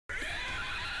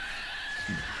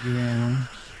Yeah.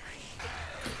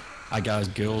 Hi guys,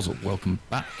 girls, welcome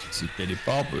back to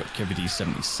Beardedbob. We're at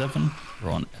KVD77.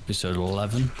 We're on episode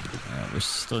 11. We're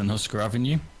still in Husker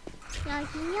Avenue,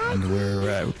 and we're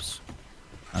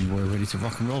ready to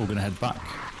rock and roll. We're going to head back,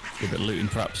 do a bit of looting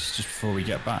perhaps just before we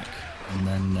get back, and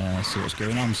then see what's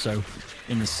going on. So,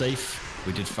 in the safe,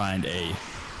 we did find a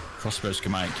crossbow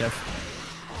schematic, Kev.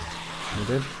 We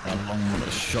did. Along with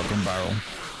a shotgun barrel.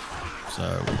 So,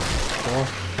 Four.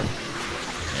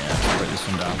 yeah, let's break this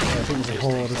one down. Yeah, I think it's a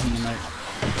horde, isn't it, mate?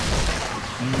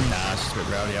 Nah, it's just a bit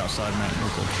rowdy outside, mate.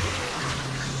 We're good.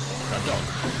 That dog.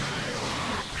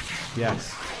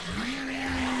 Yes.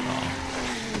 Oh.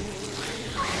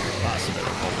 That's a bit of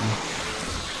a problem.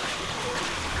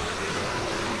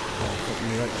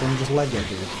 Can you just leg it,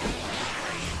 dude? You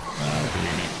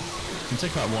can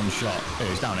take out one shot. Oh,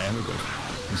 he's down here, we're good.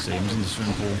 You can see him, he's in the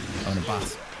swimming pool, having a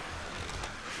bath.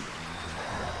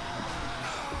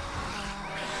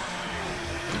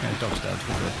 Yeah, dog's dead,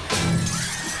 we're good.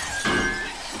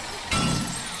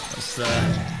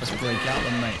 Let's break out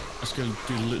then, mate. Let's go do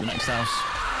the loot the next house.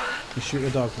 You shoot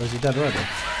the dog. Was he dead already?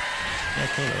 Yeah,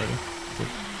 killed it already. Good.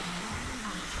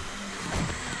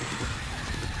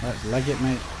 Right, leg it,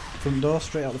 mate. Front door,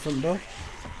 straight out the front door.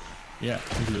 Yeah,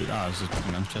 we loot that. There's a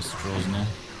chest of drawers in there.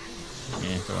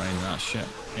 Yeah, don't want any of that shit.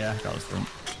 Yeah, got the front.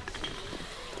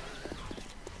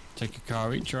 Take a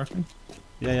car each, you reckon?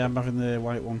 Yeah, I'm having the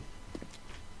white one.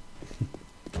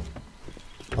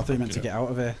 I thought you meant to get out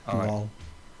of here. Alright. Lol.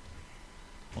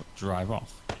 What, drive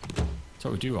off? That's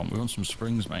what we do want. We want some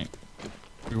springs, mate.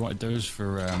 We wanted those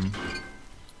for, I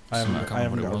haven't remember got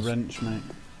what a it was. wrench, mate.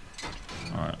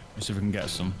 Alright, let's see if we can get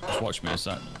some. Just watch me a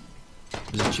sec.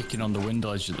 There's a chicken on the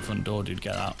window edge at the front door, dude.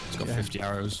 Get that. It's got 50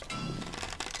 arrows. I'm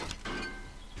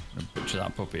gonna butcher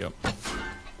that puppy up.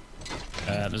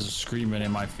 There's a screamer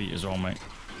in my feet as well, mate.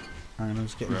 Hang on, I'm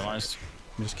just getting. Realised.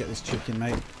 Let me just get this chicken,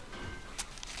 mate.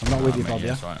 I'm not with you, mate, Bob, yeah?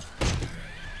 that's right.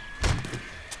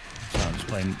 So I'm just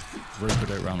playing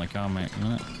rope-a-dope around the car, mate. A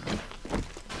minute.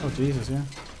 Oh, Jesus, yeah.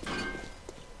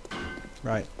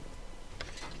 Right.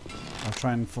 I'll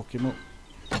try and fuck him up.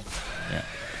 Yeah.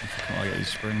 I'll get these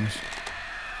springs.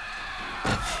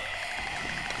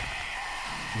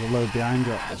 There's a load behind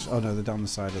you. Oh no, they're down the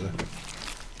side of the...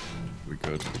 We're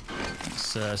good.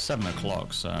 It's 7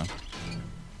 o'clock, so...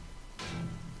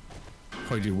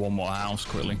 Probably do one more house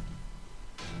quickly.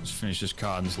 Just finish this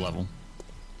car on this level.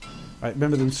 Right,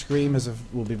 remember them screamers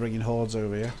will be bringing hordes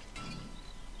over here.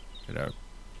 Get out.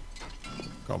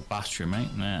 Got a battery, mate.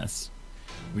 Yes.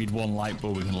 We need one light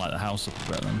bulb, we can light the house up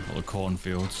a bit then. All the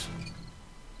cornfields.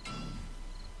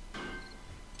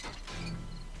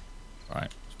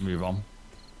 Right, let's move on.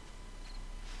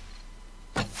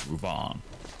 Move on.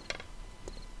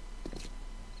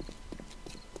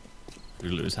 We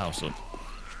loot his house up.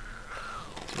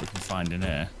 See what we can find in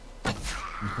here.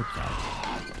 As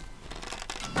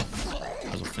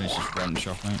I'll finish this wrench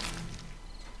off, mate.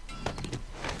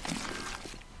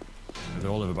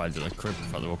 They're all over by the crib, in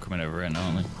fact they're all coming over in,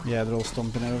 aren't they? Yeah, they're all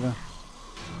stomping over.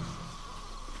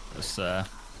 Let's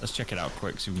check it out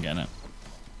quick, see if we can get in it.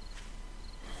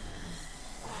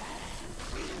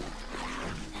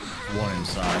 One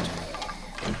inside.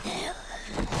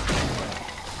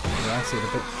 Yeah, I see it a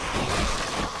bit.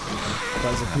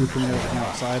 There's a few coming over from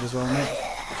outside as well, mate.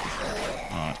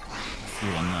 Alright, a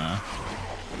few on there.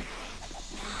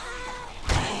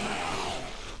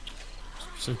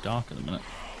 It's so dark at the minute.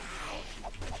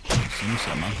 Seems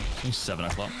so, man. It's 7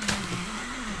 o'clock.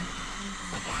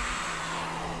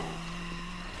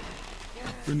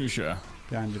 Finisher.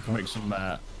 Behind you, Make some,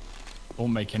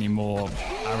 won't make any more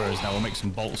arrows now, we'll make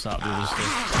some bolts out of the other stuff.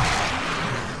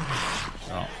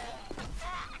 Oh.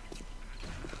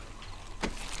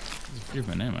 There's a few of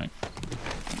them in here, mate.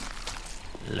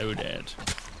 Loaded.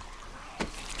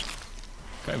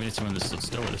 Can't even hit someone that stood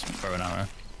still with this bow and arrow.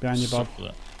 Behind you, Bob.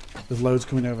 There's loads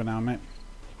coming over now, mate.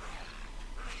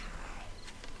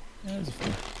 Yeah, there's a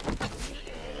few.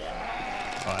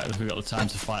 Alright, we've got the time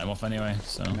to fight them off anyway,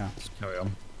 so let's carry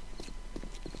on.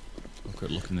 Have a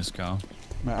quick look in this car.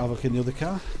 Right, I'll look in the other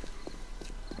car.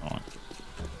 Alright.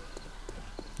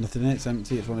 Nothing in it, it's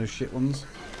empty, it's one of those shit ones.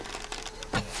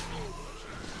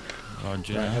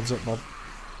 Roger. Right, heads up, Bob.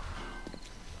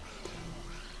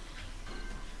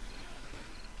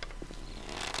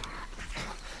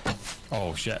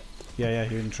 Oh shit. Yeah,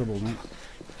 you're in trouble, mate.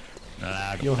 Nah,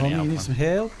 I got Yo, plenty homie, you out, need man. some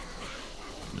hail?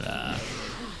 Nah.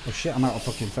 Oh shit, I'm out of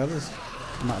fucking feathers.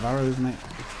 I'm out of arrows, mate.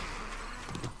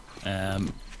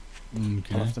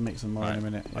 Okay. I'll have to make some more in a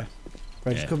minute, yeah.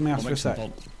 Right, just Yeah, cover me ass we'll for a make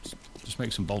some sec. just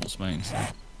make some bolts, mate.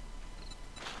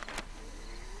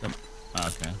 Yep. Ah,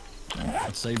 okay.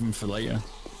 I'd save them for later.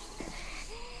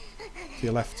 To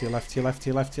your left, to your left, to your left, to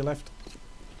your left, to your left.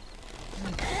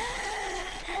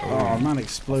 Oh man,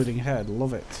 exploding head.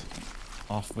 Love it.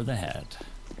 Off with the head.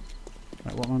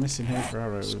 Right, what am I missing here for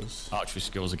arrows? Archery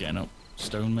skills are getting up.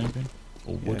 Stone maybe?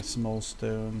 Or wood? Yeah, small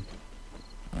stone.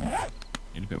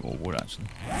 Need a bit more wood actually.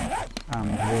 And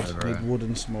wood. Need wood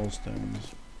and small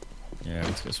stones. Yeah,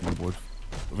 let's get some wood.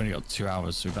 We've only got 2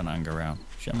 hours, so we better hang around.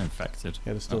 Shit, I'm infected.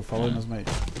 Yeah, they're still following us, mate.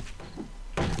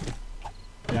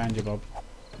 Behind you, Bob.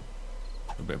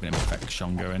 A bit of an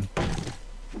infection going.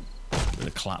 With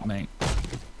a clap, mate.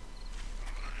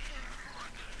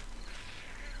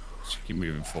 Just keep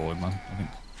moving forward, man, I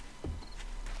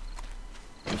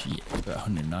think. Yeah, a bit of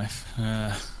hunting knife.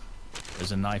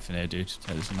 There's a knife in here, dude.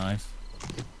 Take this knife.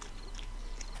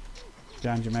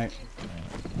 Behind you, mate.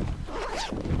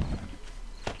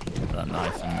 Put that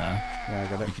knife in there. Yeah,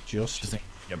 I got it. Just. Think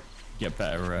get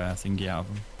better thingy out of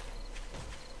them.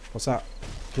 What's that?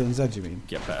 Killing Zed, you mean?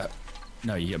 Get better.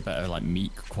 No, you get better like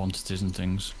meat quantities and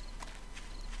things.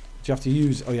 Do you have to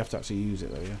use? Oh, you have to actually use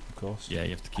it though, yeah, of course. Yeah, you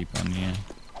have to keep it on. Yeah.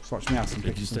 Just watch me out and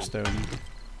pick some stone.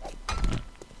 Right.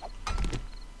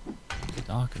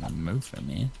 Darker than mofo,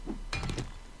 man.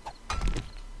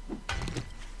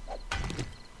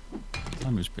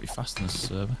 Time moves pretty fast in this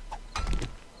server.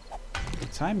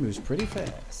 Time moves pretty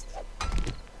fast.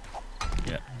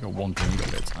 Yeah, you got one thing, you got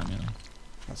a bit of time, you know.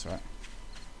 That's right.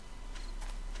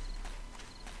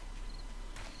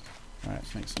 Right,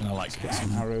 let's make some. And I like get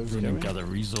some arrows and going. gather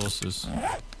resources.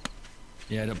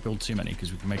 Yeah, don't build too many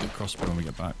because we can make a crossbow when we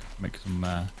get back. Make some.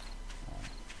 Well,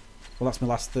 that's my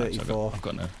last 34. I've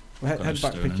got no. We'll head back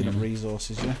stone picking up anyway.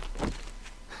 resources, yeah.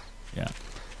 Yeah.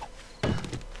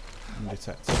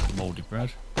 Undetected. Mouldy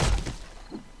bread.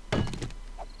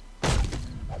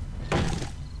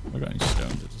 Have I got any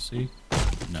stone to see?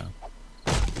 No.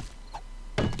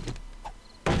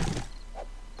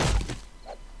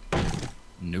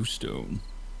 No stone.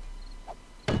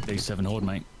 Day 7 horde,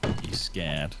 mate. You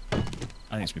scared? I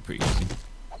think it's gonna be pretty easy.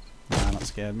 Nah, I'm not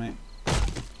scared, mate.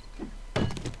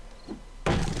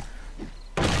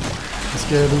 I'm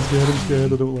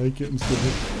scared, I don't like it, I'm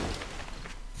scared.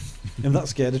 I'm that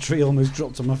scared, a tree almost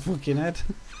dropped on my fucking head.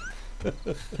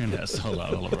 And I saw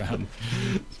that all around.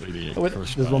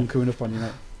 There's one coming up on you,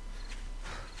 mate.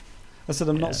 I said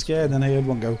I'm not scared, and I heard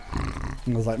one go,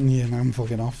 and I was like, yeah, now I'm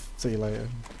fucking off. See you later.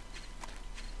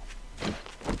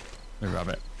 The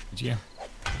rabbit. Did you?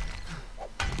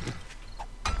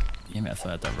 Damn it, I thought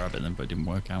I had that rabbit then, but it didn't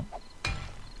work out.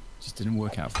 Just didn't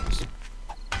work out for us.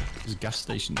 There's a gas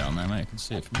station down there, mate. I can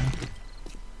see it from here.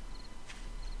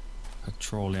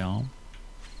 Petroleum.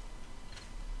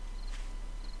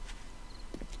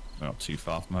 We're not too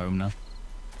far from home now.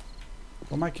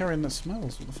 What am I carrying that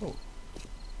smells? What the fuck?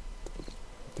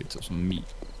 Picked up some meat.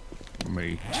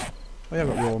 Meat. Oh yeah, I've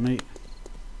got raw meat.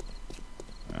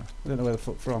 Yeah. I don't know where the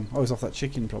fuck from. Oh, it's off that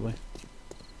chicken, probably.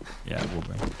 Yeah, it will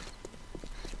be.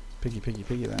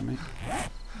 Piggy there, mate.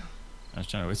 I was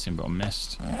trying to hit him, but I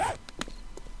missed.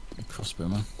 Crossbow,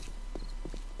 man.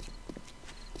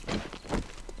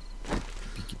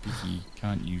 Piggy,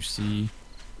 can't you see?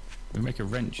 Can we make a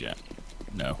wrench yet?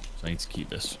 No, so I need to keep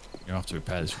this. You'll have to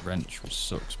repair this wrench, which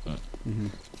sucks, but...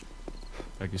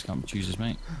 Beggars can't be choosers,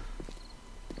 mate.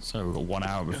 So we've got 1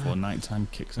 hour before night time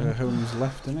kicks in. Homes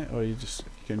left in it, or are you just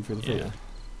going through the field?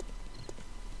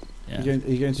 Yeah. Are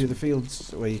you going through the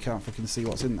fields where you can't fucking see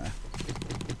what's in there?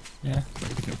 Yeah, we're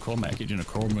picking up corn, mate. I keep doing a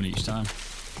corn run each time.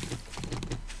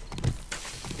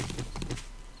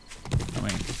 I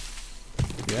mean...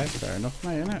 Yeah, fair enough,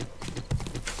 mate, innit?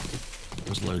 It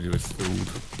was loaded with food.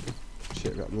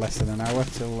 Shit, we've got less than an hour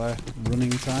till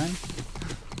running time.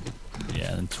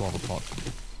 Yeah, then 12 o'clock.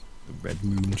 The red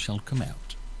moon shall come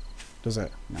out. Does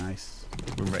it? Nice.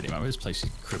 We're ready, man. This place is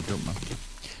cribbed up, man.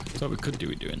 So what we could do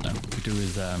with doing though, we could do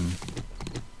is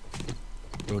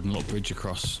building a little bridge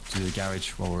across to the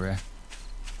garage while we're here.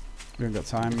 We haven't got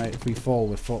time, mate. If we fall,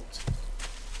 we're fucked.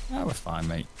 Oh, we're fine,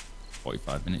 mate.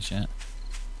 45 minutes yet.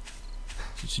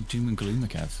 Such a doom and gloomer,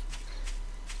 Kev.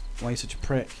 Why are you such a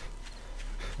prick?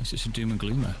 Why such a doom and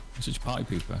gloomer? Why such a party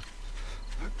pooper?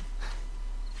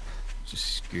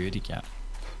 Just a scaredy cat.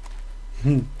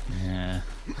 Yeah.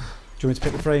 Do you want me to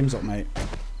pick the frames up, mate?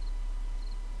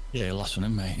 Yeah, last one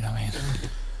in, mate. You know what I mean?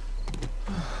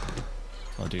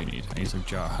 What I do need. I need some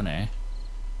jar of honey.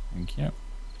 Thank you.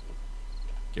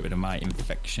 Get rid of my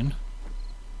infection.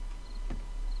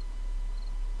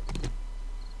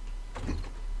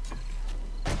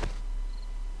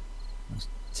 Let's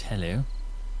tell you.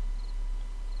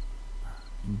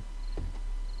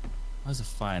 Why does the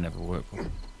fire never work?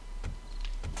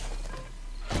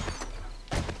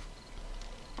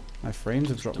 My frames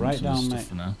have dropped right down, mate.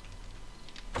 For now.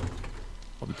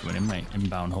 Probably coming in, mate.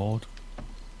 Inbound horde.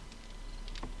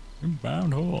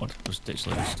 Inbound horde. Just ditch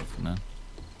loads of stuff for now.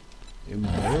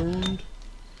 Inbound.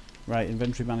 Right,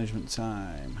 inventory management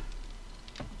time.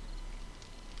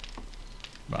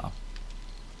 Well,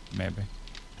 maybe.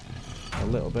 A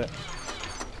little bit.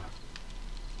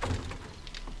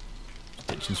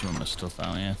 Ditching some of my stuff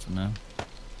out here for now.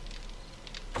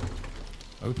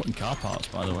 Oh, we're putting car parts,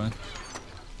 by the way.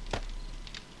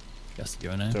 Guess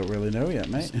they're going in. Don't really know yet,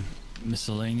 mate.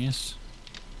 Miscellaneous.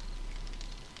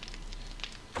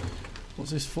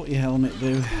 What's this footy helmet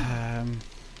do? I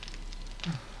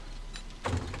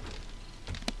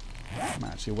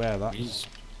might actually wear that.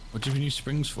 What do we need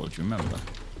springs for? Do you remember?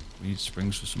 We need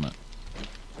springs for something.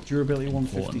 Durability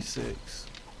Important. 156.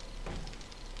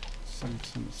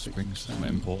 7%, Springs for something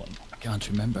important. I can't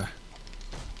remember.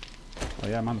 Oh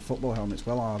yeah, man, the football helmet's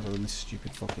well harder than this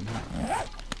stupid fucking hat.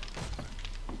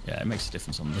 Yeah, it makes a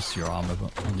difference on this, your armour,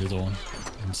 but on the other one,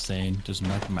 insane, doesn't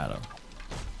matter.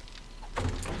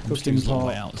 Cooking pot.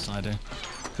 Way outside here.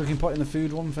 Cooking pot in the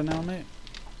food one for now, mate?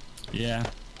 Yeah,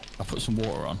 I put some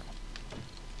water on.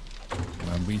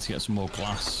 We need to get some more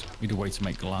glass. We need a way to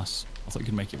make glass. I thought you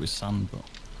could make it with sand, but...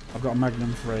 I've got a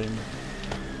magnum frame.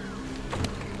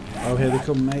 Oh, here they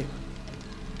come, mate.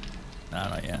 Nah,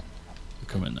 not yet. They're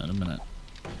coming in a minute.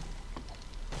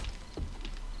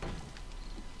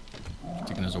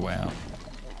 Taking us a way out.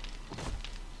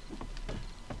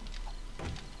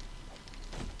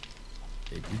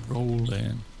 Baby rolling.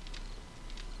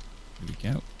 Here we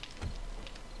go.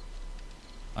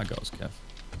 I got us, Kev.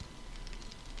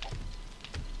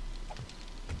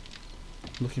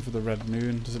 Looking for the red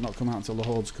moon. Does it not come out until the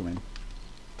horde's come in?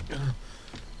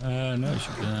 No, it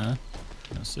should be there.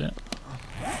 That's it.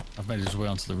 I've made his way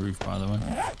onto the roof, by the way.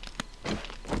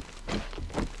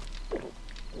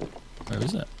 Where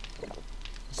is it?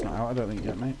 It's not out, I don't think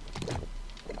yet, mate.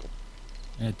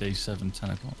 Yeah, day 7, 10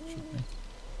 o'clock should be.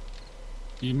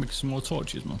 Can you make some more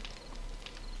torches, man?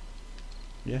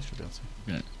 Yeah, should be able to.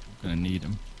 We're gonna need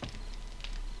them.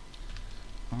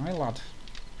 Aye, lad.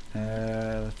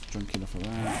 That's drunk enough of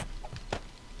that.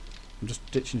 I'm just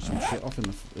ditching some shit off in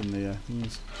the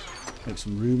things. Make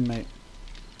some room, mate.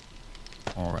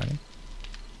 Alright.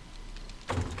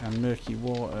 And murky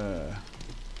water.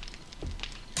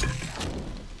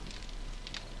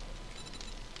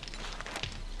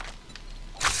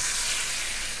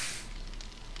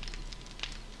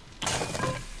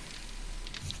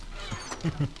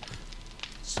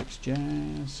 Six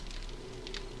jars.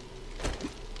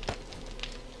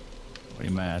 What are you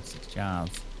mad? 6 jars.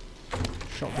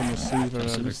 Shotgun receiver,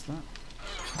 I missed that.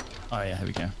 Oh yeah, here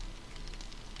we go.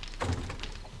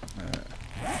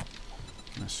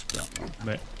 Let's scrap that.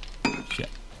 Wait. Shit.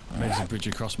 Made a bridge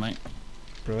across, mate.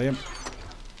 Brilliant.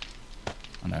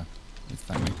 I know.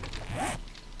 Thank me.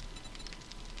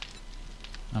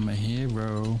 I'm a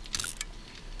hero.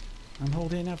 I'm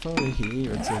holding out for a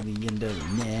hero until the end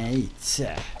of the night.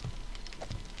 Seal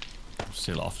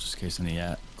it off just in case any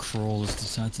crawlers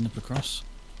decide to nip across.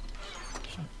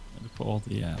 Let me put all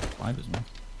the fibres, man.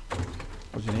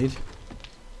 What do you need?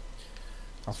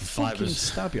 I'll fucking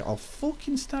stab you. I'll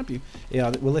fucking stab you.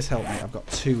 Yeah, will this help me? I've got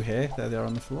 2 here. There they are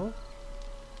on the floor.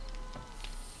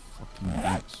 Fucking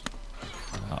thanks.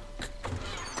 Fuck.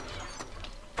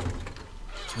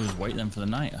 So we'll just wait then for the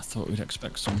night. I thought we'd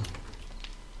expect some.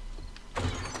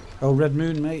 Oh, red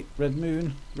moon, mate. Red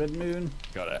moon. Red moon.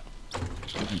 Got it.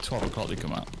 And 12 o'clock they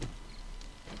come out.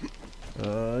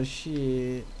 Oh,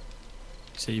 shit.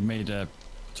 So you made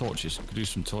torches. Could do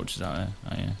some torches out here.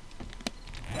 Oh,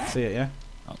 yeah. See it, yeah?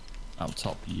 Out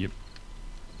top, yep.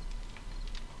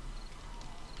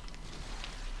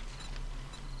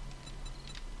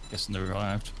 Guessing they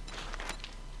arrived.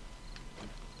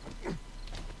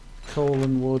 Coal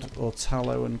and wood, or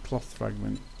tallow and cloth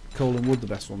fragment. Coal and wood, the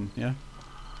best one, yeah?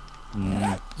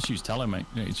 Let's use tallow, mate.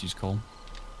 You don't need to use coal.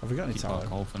 Have we got any Keep tallow? our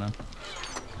coal for now.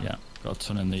 Yeah, got a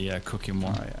ton in the cooking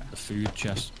one. Oh, yeah. The food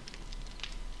chest.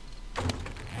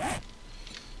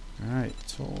 Right,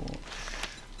 torch.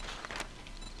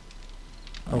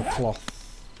 Oh,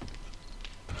 cloth.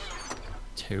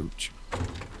 Torch.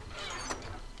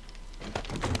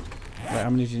 Right, how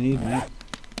many do you need, mate?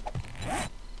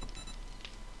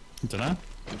 I don't know.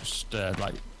 Just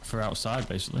like for outside,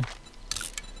 basically.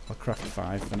 I'll craft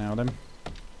 5 for now, then.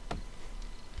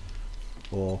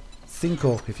 Or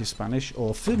cinco if you're Spanish,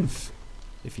 or 5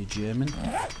 if you're German,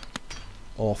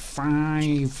 or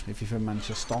 5 if you're from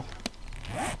Manchester.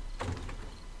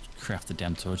 Craft the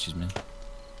damn torches, man.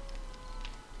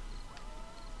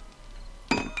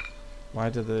 Why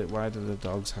do the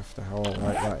dogs have to howl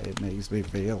like that? It makes me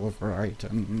feel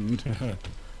frightened.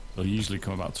 They'll usually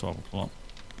come about 12 o'clock.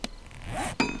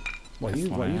 What are you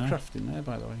crafting there,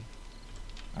 by the way?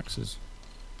 Axes.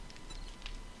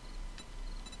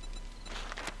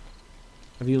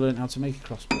 Have you learned how to make a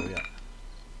crossbow yet?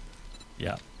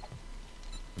 Yeah.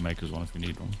 We'll make us one if we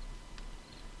need one.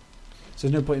 So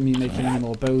there's no point in me making any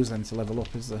more bows then to level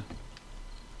up, is there?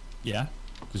 Yeah,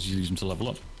 because you use them to level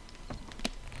up.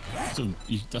 So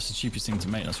that's the cheapest thing to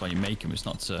make. That's why you make them. It's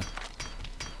not to.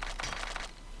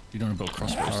 You don't want to build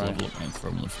crossbows to level up and throw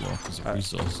them on the floor because of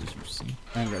resources you see.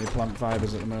 I haven't got any plant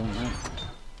fibres at the moment, mate.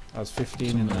 I was 15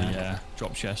 in there. Yeah,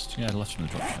 drop chest. Yeah, left from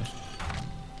the drop chest.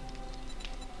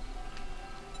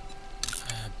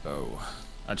 Bow.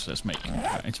 Actually,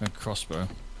 I need to make a crossbow.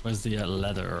 Where's the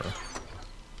leather?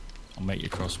 I'll make your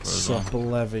crossbow as well. Supple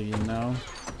leather, you know.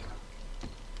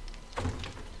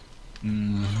 I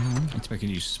need to make a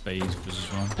new spade for us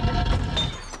as well.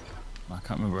 I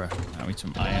can't remember. I need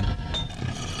some iron.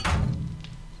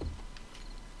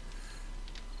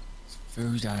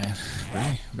 Food iron.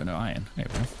 Really? We've got no iron. Hey,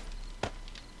 bro.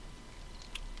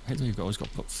 I hate that you've always got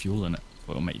to put fuel in it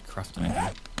before it'll make you craft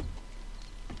anything.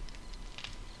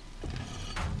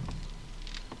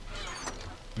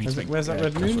 Where's that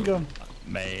red moon gone?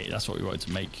 Mate, that's what we wanted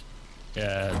to make.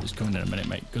 Yeah, it's coming in a minute,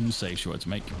 mate. Gun safe, you wanted to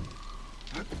make.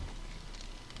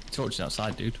 Torches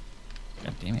outside, dude.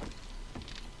 God damn it.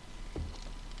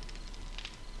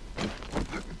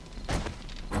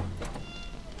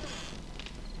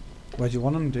 Where do you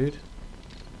want them, dude?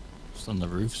 Just on the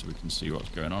roof so we can see what's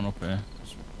going on up here.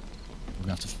 We're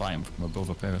gonna have to fight them from above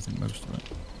up here, I think, most of it.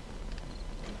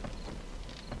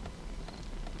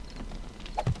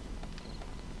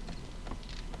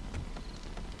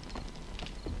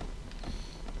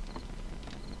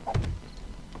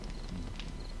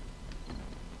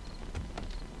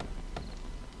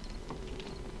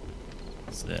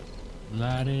 That's it.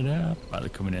 Light it up. Right, they're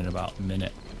coming in about a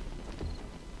minute.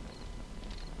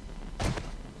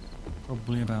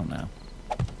 Probably about now.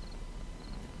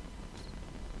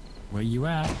 Where you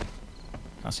at?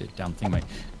 Can't see a damn thing, mate.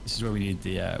 This is where we need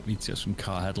the we need to get some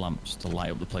car headlamps to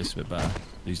light up the place a bit better.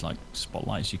 These like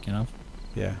spotlights you can have.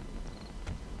 Yeah.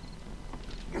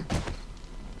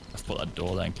 I've put that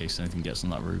door there in case anything gets on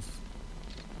that roof.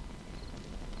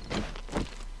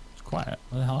 It's quiet.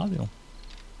 Where the hell are they all?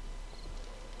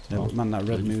 No, but man, that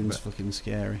red moon's fucking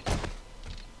scary.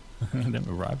 They haven't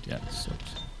arrived yet. It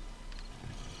sucks.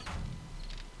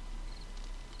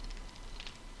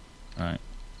 Alright.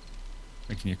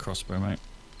 Making your crossbow, mate.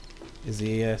 Is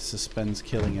the suspense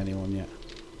killing anyone yet?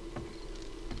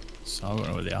 So I don't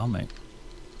know where they are, mate.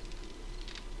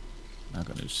 I've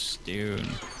got no stone.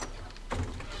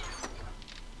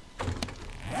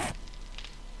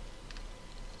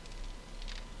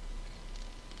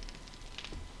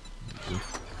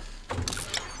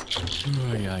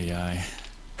 Aye.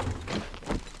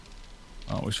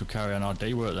 Oh, we shall carry on our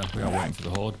day work then. We are waiting for the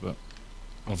horde, but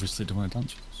obviously don't want to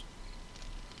dance with us.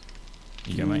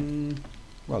 Here you go, mate.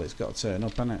 Well, it's got to turn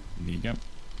up, hasn't it? There you go.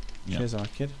 Yep. Cheers, our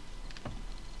kid.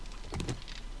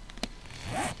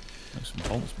 Got some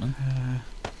bolts, man.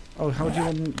 How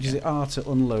do you use it? R to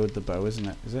unload the bow, isn't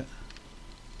it? Is it?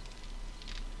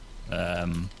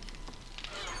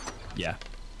 Yeah.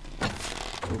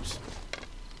 Oops.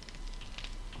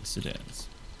 Yes, it is.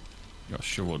 You got a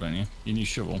shovel, don't you? You need a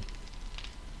shovel.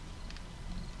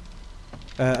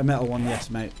 A metal one, yes,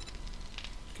 mate.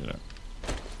 Get it.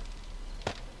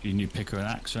 Do you need picker and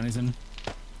axe or anything?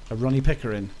 A Ronnie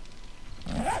Pickering.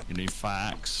 You need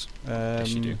fire axe.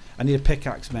 Yes, you do. I need a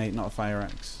pickaxe, mate, not a fire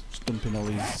axe. Just dumping all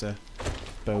these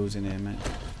bows in here, mate.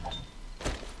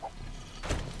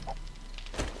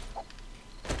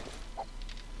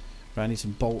 Right, I need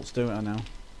some bolts, don't I now?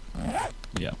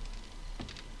 Yeah.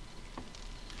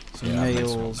 Some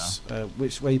nails.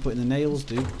 Which way are you putting the nails,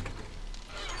 dude?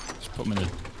 Just put them in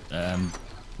the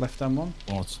left-hand one.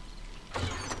 What?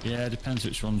 Yeah, it depends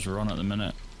which ones we're on at the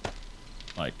minute.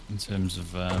 Like in terms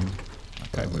of I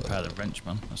can't repair the wrench,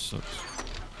 man. That sucks.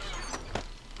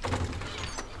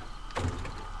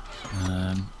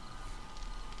 I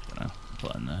don't know.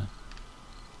 Put it in there.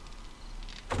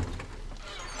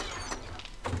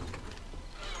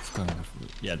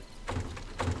 Yeah,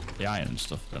 the iron and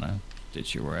stuff. Don't know.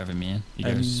 Ditch you wherever, man. You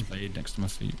go spade next to my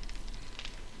feet.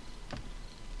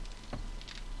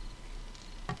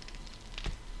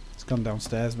 It's gone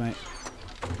downstairs, mate.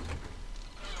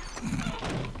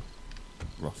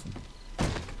 Rough.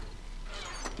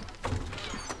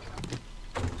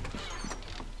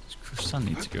 Sand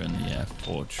need to go in the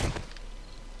forge.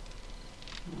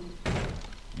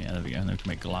 Yeah, there we go. And then we can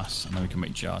make glass, and then we can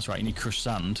make jars. Right, you need crushed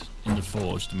sand in the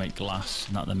forge to make glass,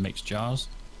 and that then makes jars.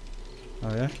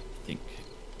 Oh yeah. I think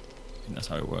that's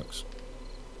how it works.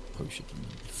 Probably should have done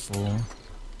that before.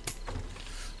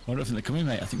 I don't think they're coming,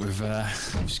 mate. I think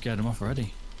we've scared them off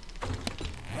already.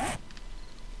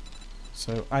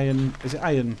 So iron, is it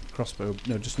iron crossbow?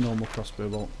 No, just normal crossbow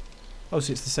bolt. Oh,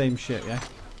 so it's the same shit, yeah?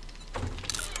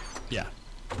 Yeah.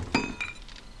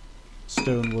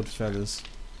 Stone, wood, feathers.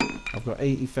 I've got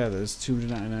 80 feathers,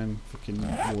 299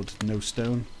 fucking wood, no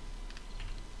stone.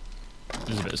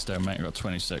 There's a bit of stone, mate. We've got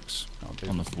 26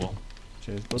 on the floor.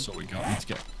 Cheers, bud. That's all we got. We need to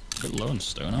get a bit low on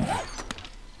stone, aren't we?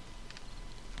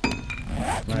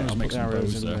 Right, I'll make some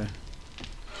arrows bows in there. there.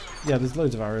 Yeah, there's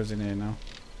loads of arrows in here now.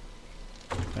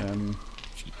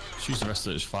 Just use the rest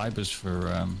of those fibres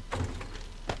for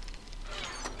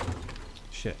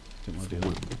shit, didn't want to do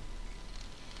that.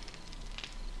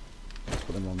 Let's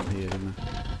put them on here, didn't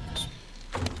I?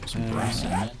 some brass in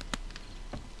there.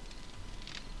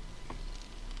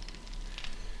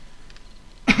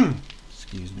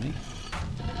 Excuse me.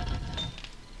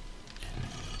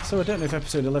 So I don't know if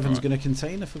episode 11 is going to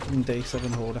contain a fucking day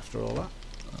 7 horde after all that.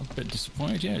 A bit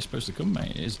disappointed, yeah, it's supposed to come,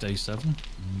 mate. It is day 7,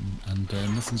 and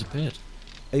nothing's appeared.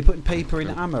 Are you putting paper in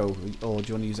ammo, or do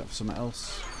you want to use that for something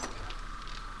else?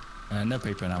 No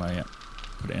paper and ammo yet.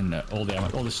 Put it in all the ammo,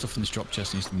 all the stuff in this drop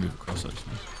chest needs to move across,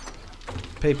 actually.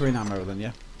 Paper in ammo, then,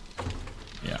 yeah?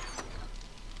 Yeah.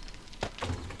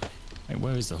 Hey,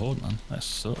 where is the horde, man? That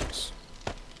sucks.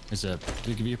 Did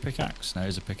they give you a pickaxe? No,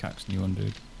 here's a pickaxe, new one,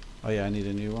 dude. Oh yeah, I need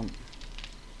a new one.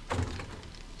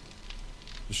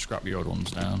 Just scrap your old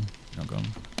ones down. You're not gone.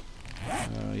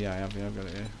 Yeah, I've got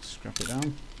it here. Scrap it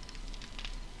down.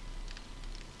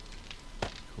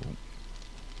 Cool.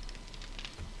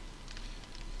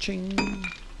 Ching!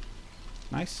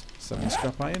 Nice. 7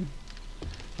 scrap iron.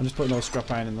 I'm just putting all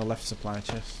scrap iron in the left supply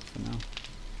chest for now.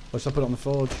 Or should I put it on the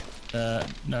forge? No,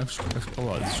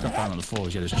 alright, the scrap iron on the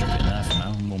forge, yeah, just chuck it in there for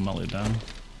now and we'll melt it down.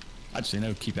 Actually,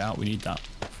 no, keep it out, we need that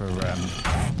for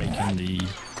making the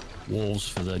walls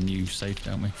for the new safe,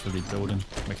 don't we? For the building.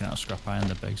 Making out of scrap iron,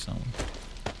 the base, aren't we?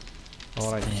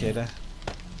 Alright, kidder.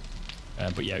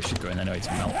 But yeah, it should go in anyway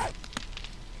to melt.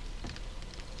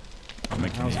 I'm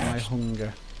making How's my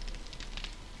hunger?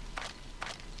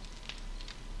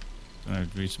 I'm going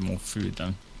to do some more food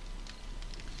then.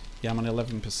 Yeah, I'm on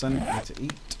 11%. I need to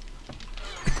eat.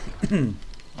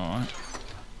 Alright.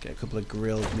 Get a couple of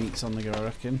grilled meats on the go, I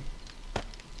reckon.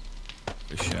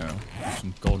 For sure.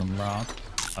 Some golden rod.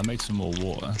 I made some more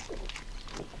water.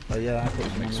 Oh yeah, I put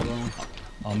some on as well.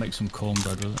 I'll make some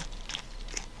cornbread with it.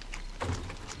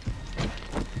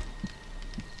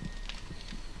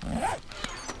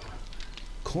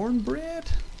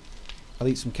 Cornbread? I'll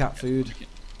eat some cat food.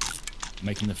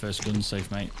 Making the first gun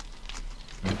safe, mate.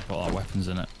 We put our weapons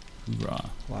in it. Hoorah.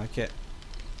 Like it.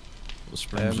 What the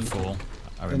springs are for.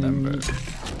 I remember.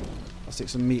 I'll stick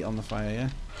some meat on the fire, yeah?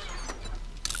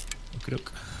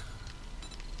 Look.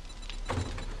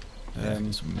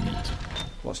 Some meat.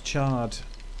 What's charred?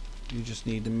 You just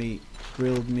need the meat.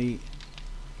 Grilled meat.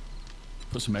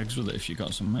 Put some eggs with it if you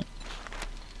got some, mate.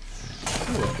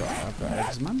 Oh, I've got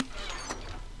eggs, man.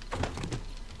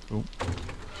 Cool.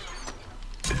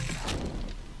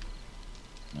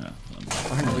 Yeah,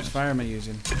 Hang on, which fire am I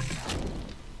using?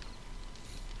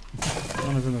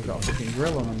 None of them have got a fucking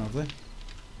grill on them, have they?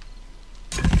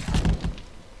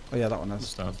 Oh yeah, that one has.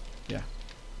 Stuff. Yeah.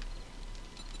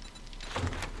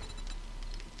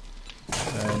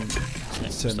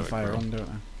 Let's turn the fire on, don't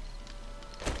I?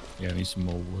 Yeah, I need some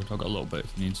more wood. I've got a little bit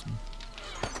if you need some.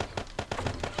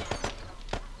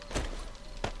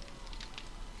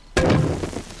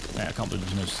 Yeah, I can't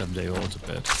believe there's no 7-day hordes of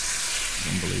bed.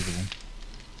 Unbelievable.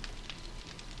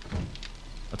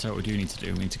 I'll tell you what we do need to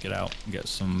do. We need to get out and get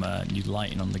some new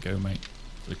lighting on the go, mate,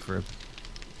 for the crib.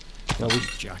 Well, we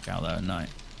jack out there at night.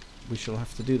 We shall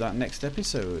have to do that next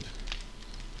episode.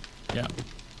 Yeah.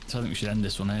 So I think we should end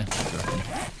this one here.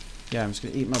 Yeah, I'm just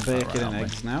going to eat my bacon and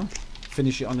eggs now.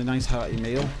 Finish it on a nice hearty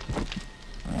meal.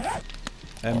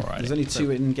 There's only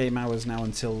 2 in-game hours now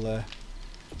until...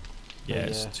 yeah,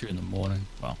 it's 2 in the morning.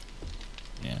 Well,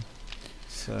 yeah.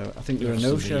 So I think they're a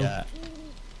no-show.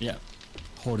 Yeah.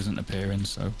 Horde isn't appearing,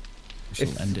 so we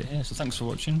shall end it here. So thanks for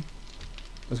watching.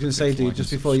 I was going to say, dude,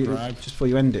 just before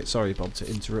you end it, sorry, Bob, to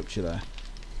interrupt you there.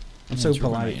 I'm so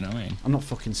polite. You know what I mean? I'm not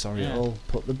fucking sorry at all.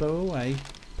 Put the bow away.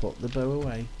 Put the bow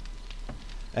away.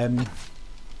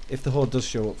 If the Horde does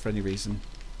show up for any reason,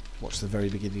 watch the very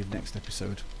beginning of next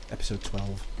episode. Episode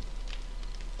 12.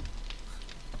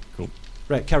 Cool.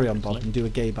 Right, carry on, Bob, and do a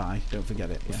gay bye. Don't forget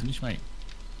it. Yeah. Finish, mate.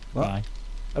 What? Bye.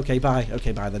 Okay, bye.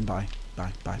 Okay, bye then. Bye.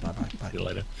 Bye. Bye. Bye. Bye. Bye. See you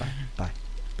later. Bye. Bye.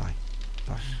 Bye.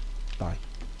 Bye. Bye.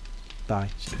 Bye.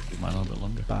 Should keep mine a little bit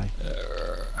longer. Bye.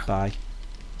 Bye.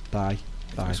 Bye.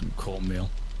 Bye. Some cornmeal.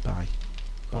 Bye.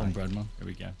 Cornbread, man. Here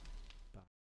we go.